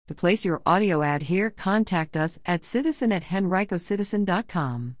To place your audio ad here, contact us at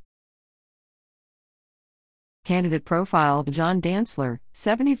citizen@henricocitizen.com. Candidate profile: John Dantzler,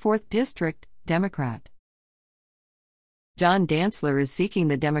 74th District, Democrat. John Dantzler is seeking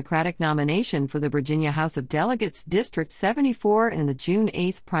the Democratic nomination for the Virginia House of Delegates District 74 in the June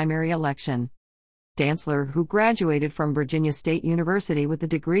 8 primary election. Dantzler, who graduated from Virginia State University with a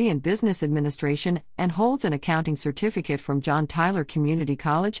degree in business administration and holds an accounting certificate from John Tyler Community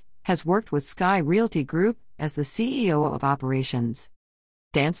College, has worked with Sky Realty Group as the CEO of operations.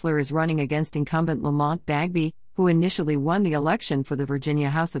 Dantzler is running against incumbent Lamont Bagby, who initially won the election for the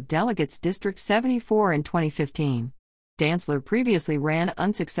Virginia House of Delegates District 74 in 2015. Dantzler previously ran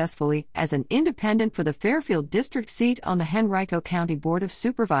unsuccessfully as an independent for the Fairfield District seat on the Henrico County Board of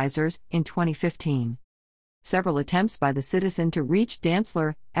Supervisors in 2015. Several attempts by the Citizen to reach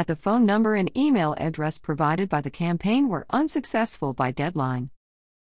Dantzler at the phone number and email address provided by the campaign were unsuccessful by deadline.